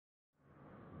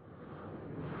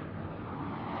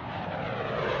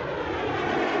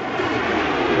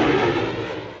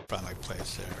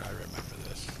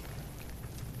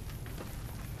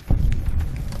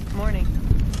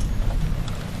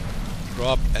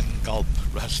up and gulp.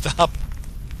 Rest up.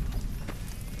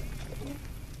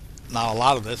 Now a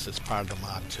lot of this is part of the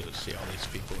mod too. See all these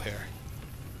people here.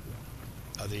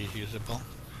 Are these usable?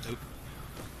 Nope.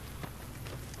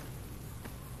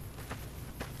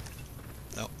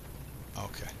 Nope.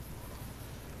 Okay.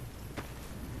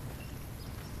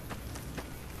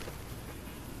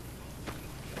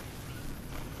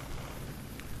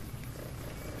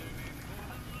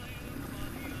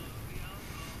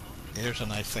 Here's a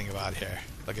nice thing about here.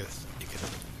 Look at this. You can,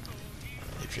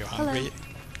 if you're hungry, Hello.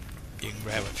 you can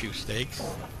grab a few steaks.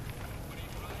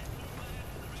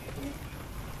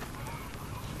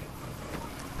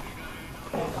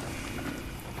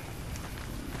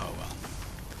 Oh well.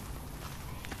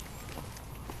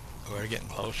 We're getting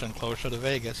closer and closer to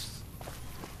Vegas.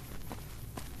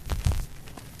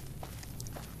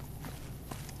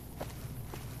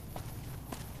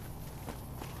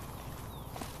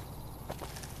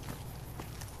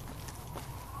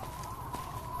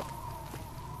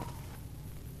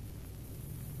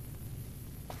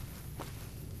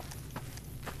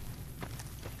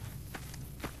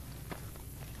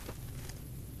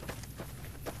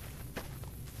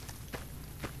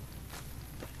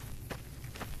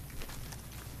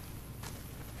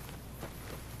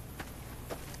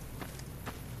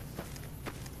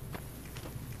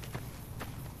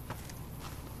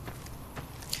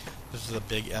 This is a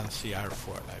big NCR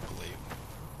fort, I believe.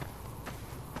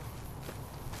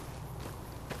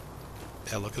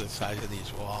 Yeah, look at the size of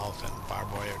these walls and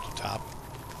barbed wire at the top.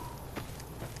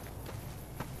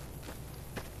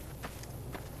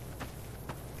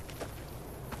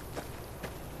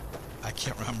 I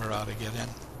can't remember how to get in,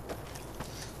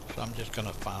 so I'm just going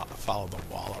to follow the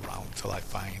wall around until I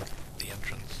find the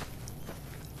entrance.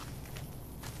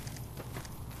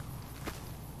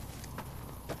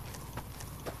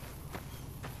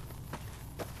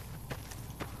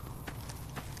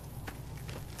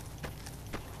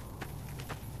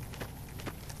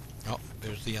 Oh,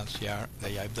 there's the NCR.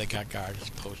 They got guards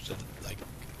posted like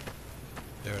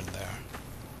there and there.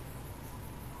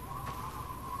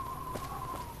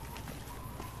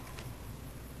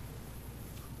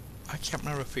 I can't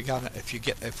remember if we got it. If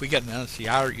we get an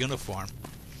NCR uniform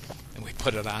and we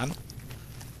put it on.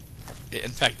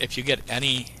 In fact, if you get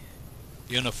any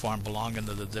uniform belonging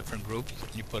to the different groups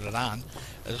and you put it on,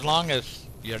 as long as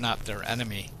you're not their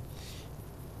enemy,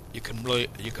 you can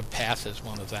pass as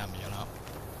one of them, you know.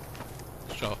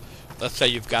 So let's say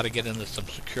you've got to get into some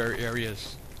secure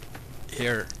areas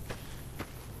here.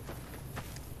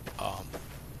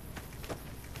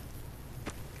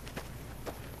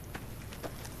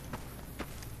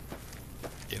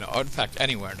 You know, or in fact,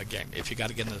 anywhere in the game, if you got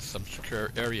to get into some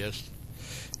secure areas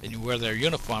and you wear their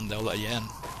uniform, they'll let you in.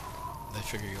 They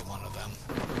figure you're one of them.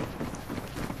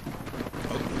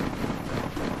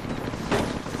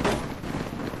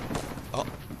 Oh,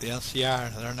 the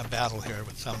NCR, they're in a battle here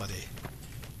with somebody.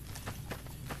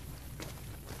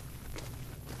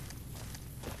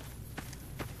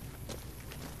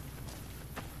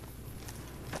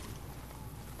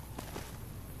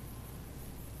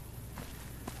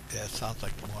 Yeah, it sounds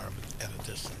like more of it at a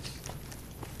distance.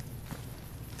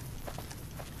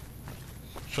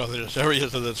 So there's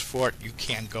areas of this fort you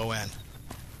can't go in.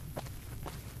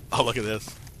 Oh, look at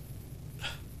this.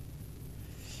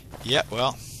 Yeah,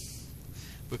 well,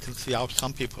 we can see how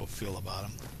some people feel about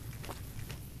them.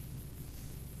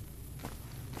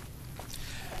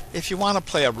 If you want to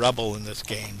play a rebel in this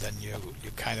game, then you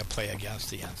kind of play against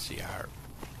the NCR.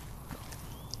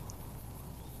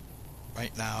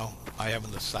 Right now, I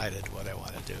haven't decided what I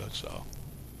want to do, so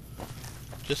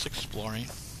just exploring.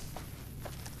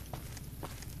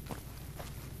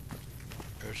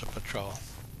 There's a patrol.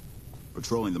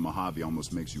 Patrolling the Mojave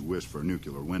almost makes you wish for a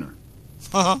nuclear winter.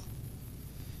 Wow,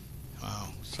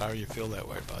 sorry you feel that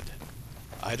way, bud.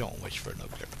 I don't wish for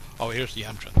nuclear. Oh, here's the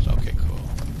entrance. Okay, cool.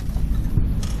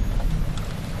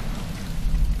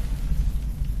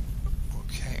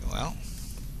 Okay, well.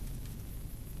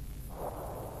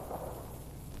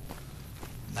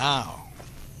 Now,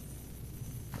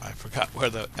 I forgot where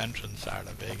the entrance are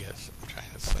to Vegas. I'm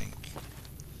trying to think.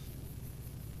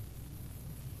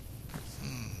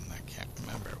 I can't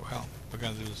remember. Well, we're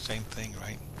going to do the same thing,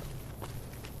 right?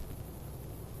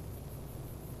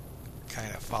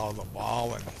 Kind of follow the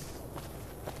wall and...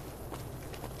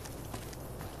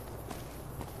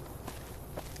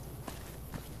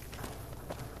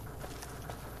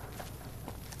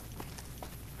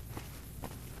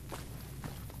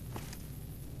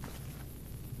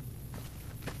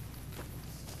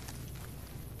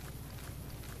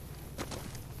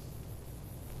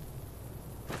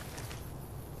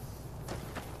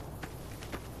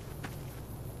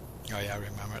 Oh yeah, I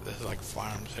remember. This is like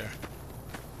farms here.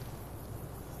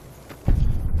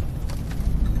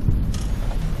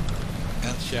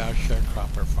 NCR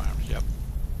sharecropper farms, yep.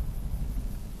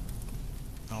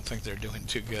 I don't think they're doing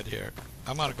too good here.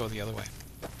 I'm gonna go the other way.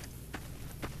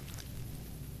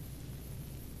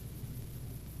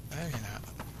 Maybe not.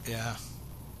 Yeah.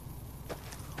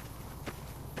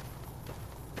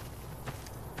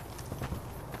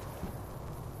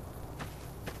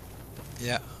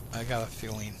 Yeah, I got a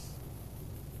feeling.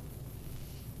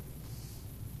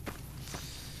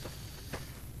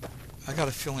 I got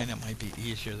a feeling it might be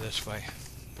easier this way.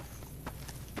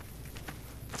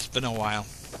 It's been a while.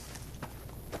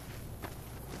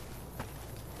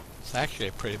 It's actually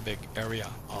a pretty big area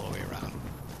all the way around.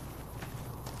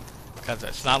 Because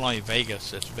it's not only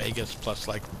Vegas, it's Vegas plus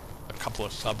like a couple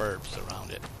of suburbs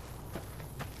around it.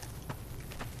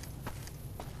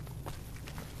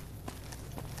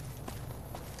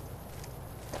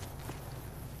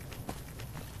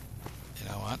 You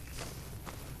know what?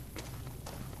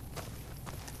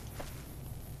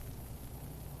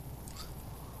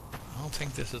 I don't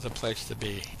think this is a place to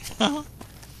be. I'm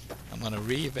going to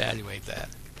reevaluate that.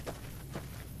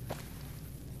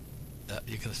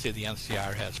 You can see the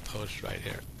NCR has posts right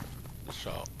here.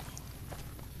 So,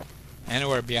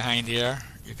 anywhere behind here,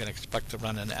 you can expect to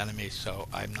run into enemies, so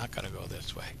I'm not going to go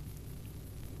this way.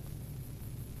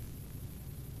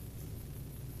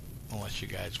 Unless you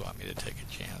guys want me to take a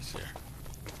chance here.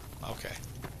 Okay.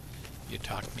 You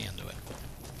talked me into it.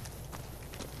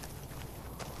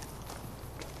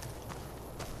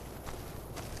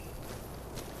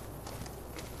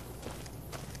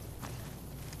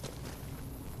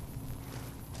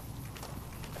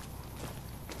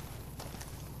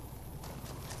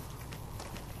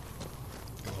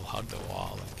 We'll hug the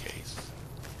wall in case.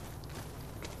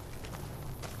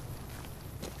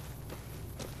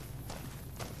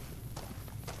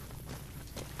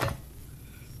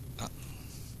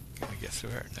 Can we get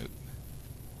through here? Nope.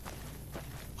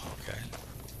 Okay.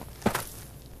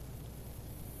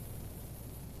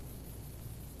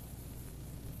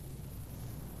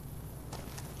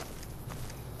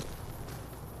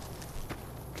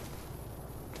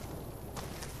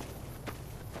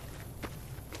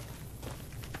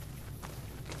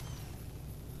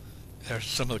 There's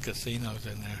some of the casinos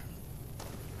in there.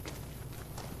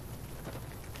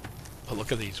 But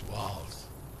look at these walls.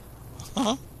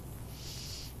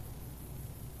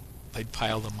 They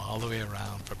piled them all the way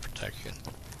around for protection.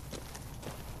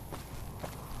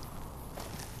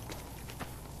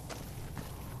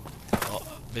 All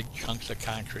big chunks of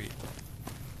concrete.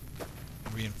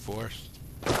 Reinforced.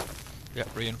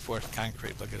 Yep, reinforced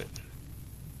concrete. Look at it.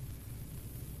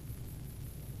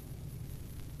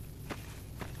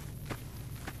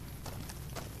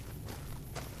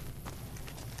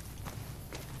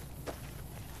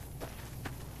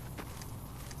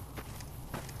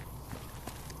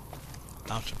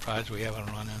 I'm surprised we haven't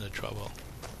run into trouble.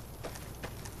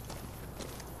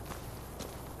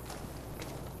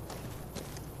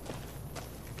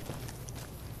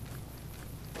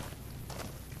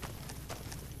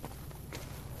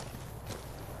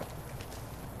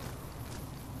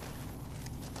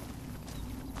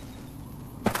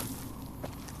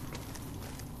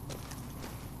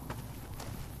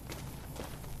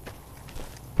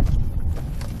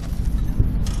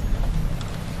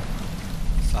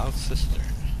 South Cistern.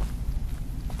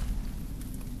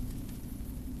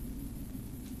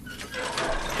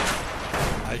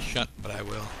 I shouldn't, but I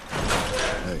will.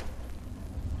 Hey.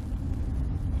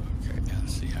 Okay, yeah,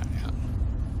 see how, yeah.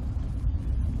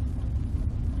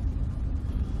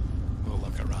 We'll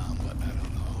look around, but I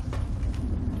don't know.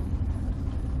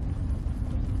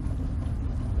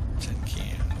 Tin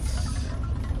cans.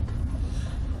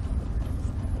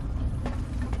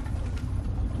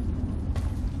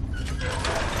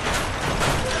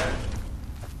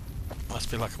 Must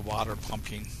be like a water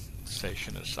pumping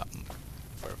station or something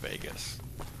for Vegas.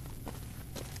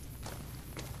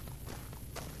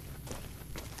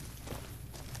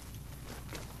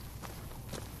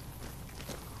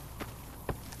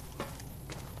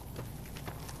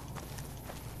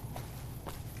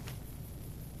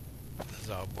 This is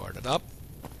all boarded up.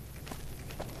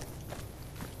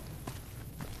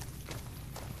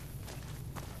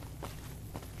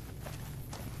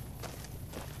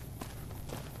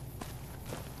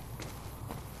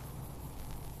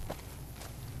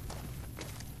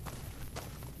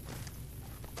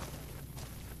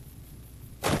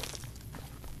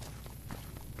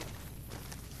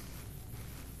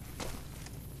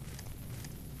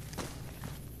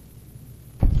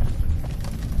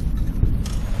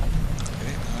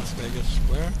 Vegas.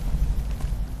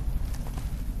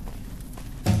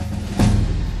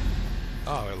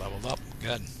 Oh, we leveled up.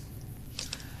 Good.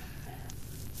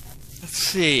 Let's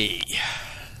see.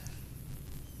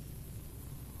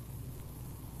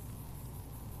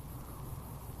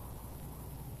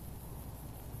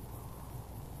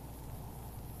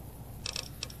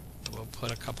 We'll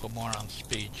put a couple more on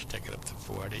speech, take it up to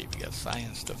 40. We got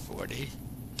science to 40.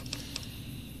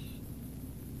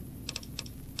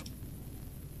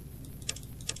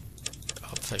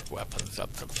 I'll take weapons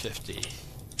up to 50.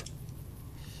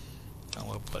 And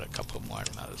we'll put a couple more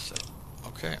in medicine.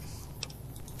 Okay.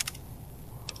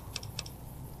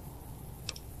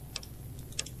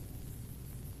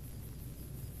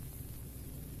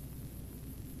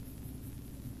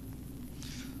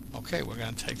 Okay, we're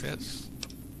going to take this.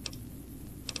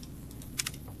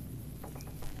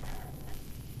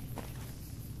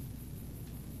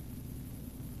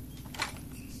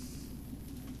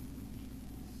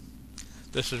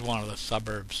 This is one of the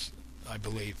suburbs, I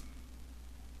believe,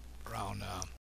 around